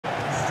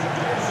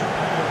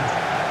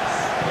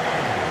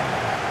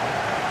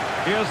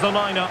Here's the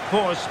lineup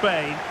for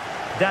Spain.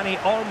 Dani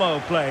Olmo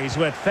plays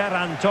with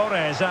Ferran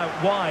Torres out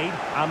wide,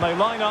 and they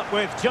line up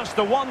with just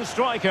the one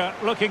striker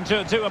looking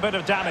to do a bit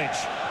of damage.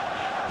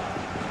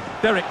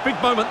 Derek, big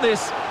moment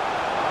this.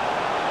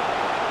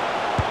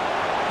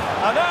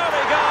 An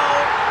early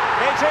goal.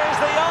 It is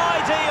the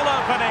ideal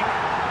opening.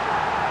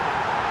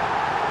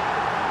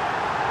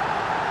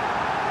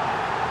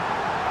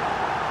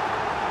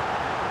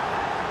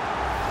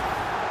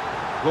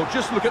 Well,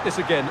 just look at this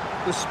again.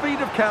 The speed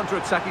of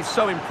counter-attack is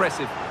so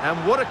impressive.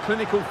 And what a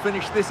clinical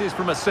finish this is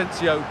from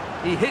Asensio.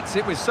 He hits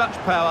it with such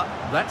power.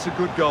 That's a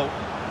good goal.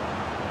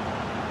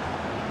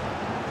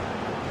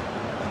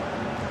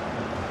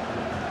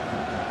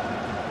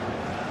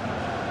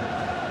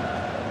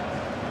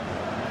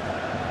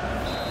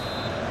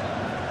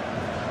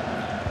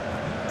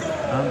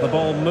 And the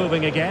ball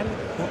moving again.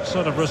 What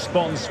sort of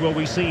response will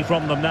we see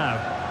from them now?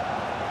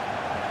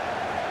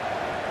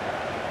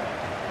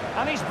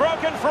 And he's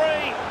broken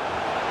free.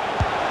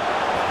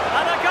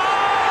 And a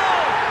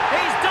goal!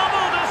 He's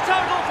doubled his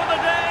total for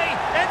the day.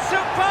 It's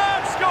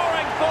superb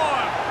scoring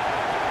form.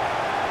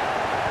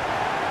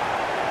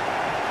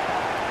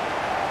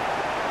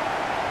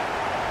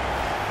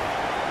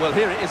 Well,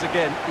 here it is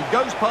again. He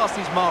goes past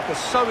his marker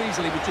so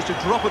easily with just a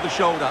drop of the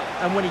shoulder.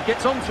 And when he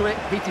gets onto it,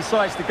 he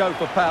decides to go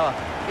for power.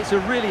 It's a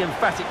really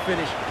emphatic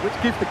finish, which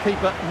gives the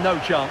keeper no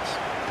chance.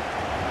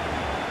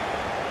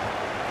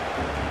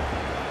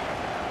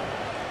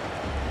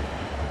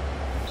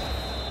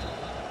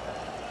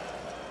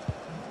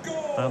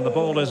 And the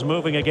ball is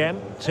moving again.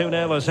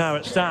 2-0 is how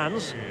it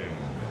stands.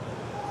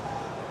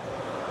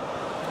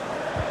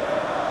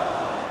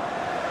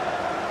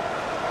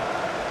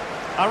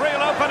 A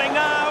real opening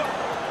now.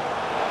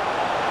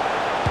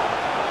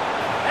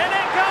 In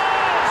it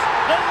goes!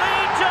 The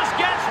lead just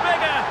gets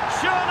bigger.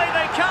 Surely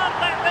they can't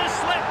let this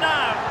slip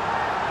now.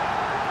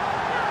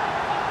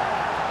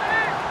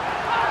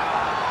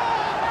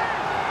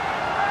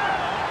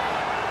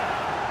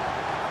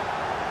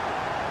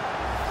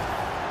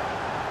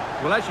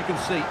 Well, as you can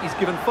see, he's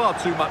given far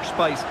too much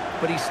space,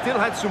 but he still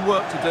had some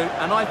work to do,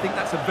 and I think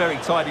that's a very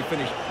tidy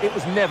finish. It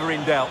was never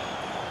in doubt.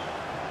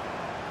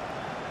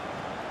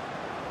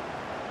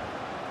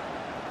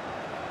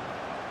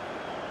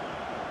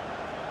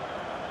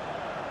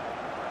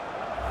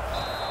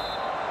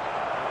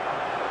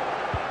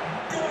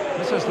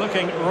 This is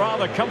looking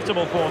rather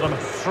comfortable for them.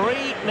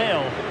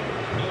 3-0.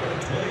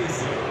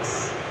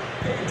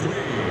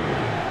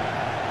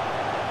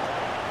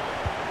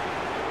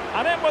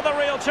 And in with a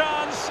real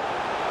chance.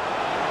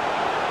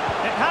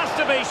 It has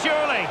to be,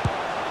 surely.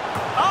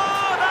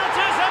 Oh, that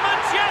is a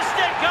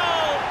majestic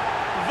goal!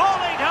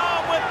 Volleyed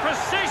home with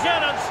precision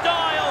and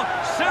style.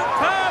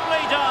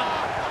 Superbly done.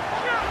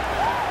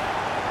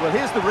 Well,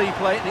 here's the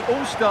replay, and it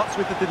all starts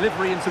with the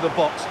delivery into the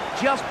box.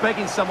 Just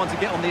begging someone to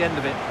get on the end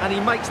of it, and he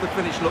makes the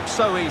finish look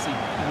so easy.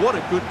 What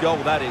a good goal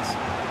that is.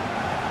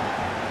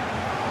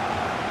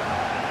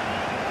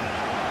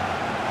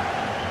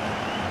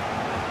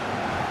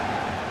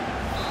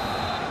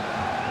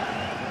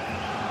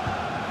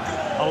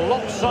 A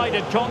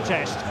lopsided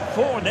contest,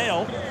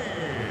 4-0.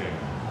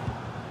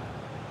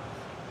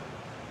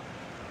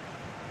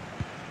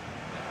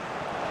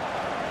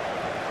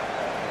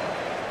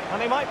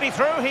 And he might be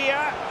through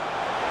here.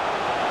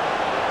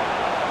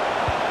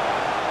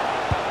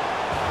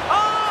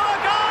 Oh, a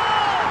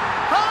goal!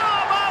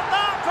 How about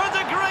that for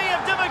degree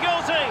of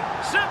difficulty?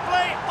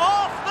 Simply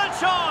off the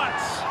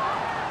charts.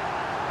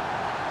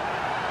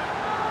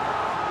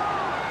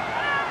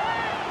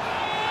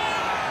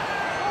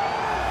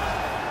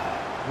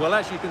 Well,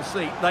 as you can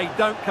see, they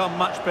don't come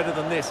much better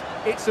than this.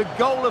 It's a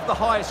goal of the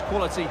highest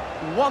quality.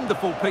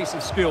 Wonderful piece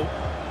of skill.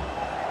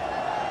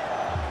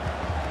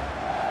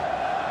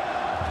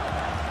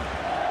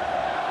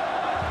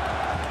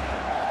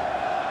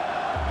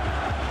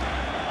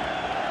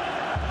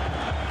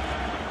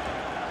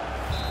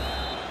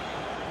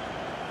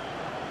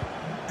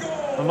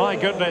 Oh, my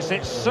goodness,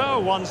 it's so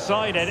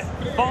one-sided.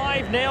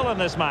 5-0 in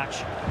this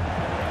match.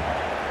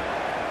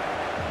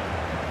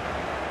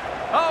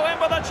 Oh, in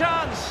with a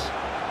chance.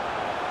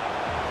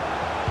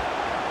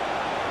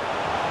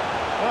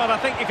 Well, I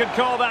think you could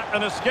call that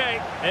an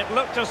escape. It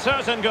looked a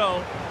certain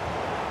goal.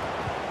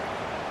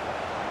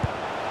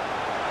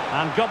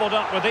 And gobbled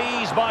up with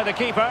ease by the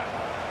keeper.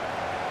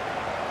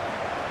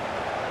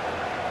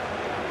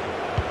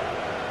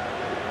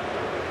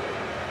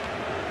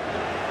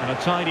 And a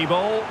tidy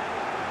ball.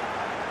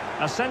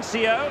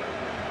 Asensio.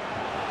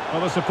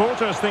 Well, the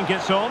supporters think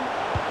it's on.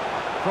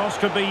 Cross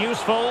could be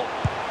useful.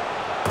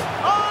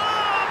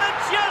 Oh,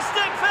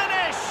 majestic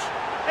finish!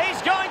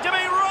 He's going to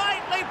be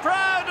rightly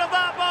proud of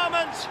that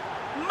moment.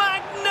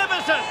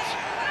 Magnificent!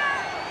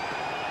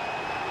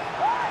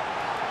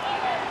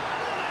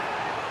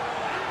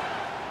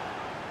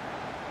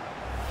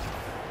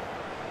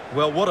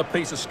 Well, what a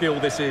piece of skill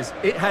this is.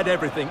 It had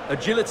everything.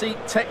 Agility,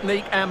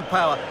 technique and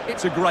power.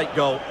 It's a great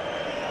goal.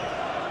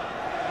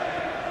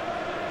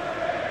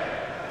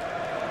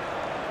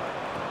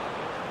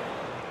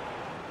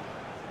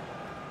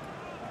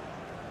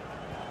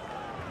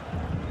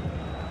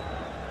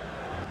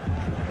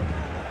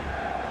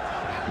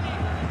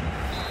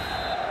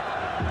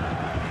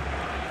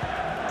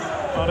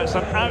 it's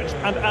an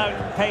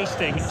out-and-out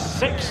pasting.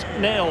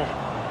 6-0.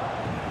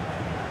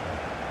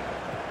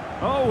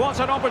 Oh, what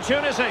an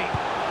opportunity.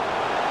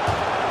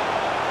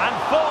 And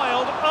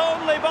foiled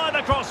only by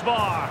the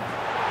crossbar.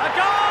 A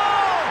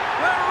goal!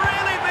 We're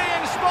really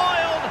being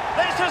spoiled.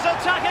 This is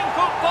attacking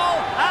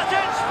football at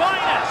its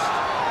finest.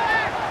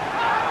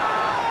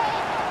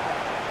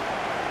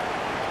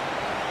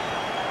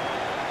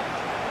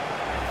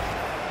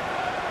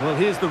 Well,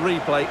 here's the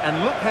replay,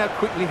 and look how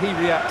quickly he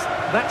reacts.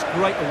 That's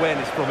great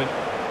awareness from him.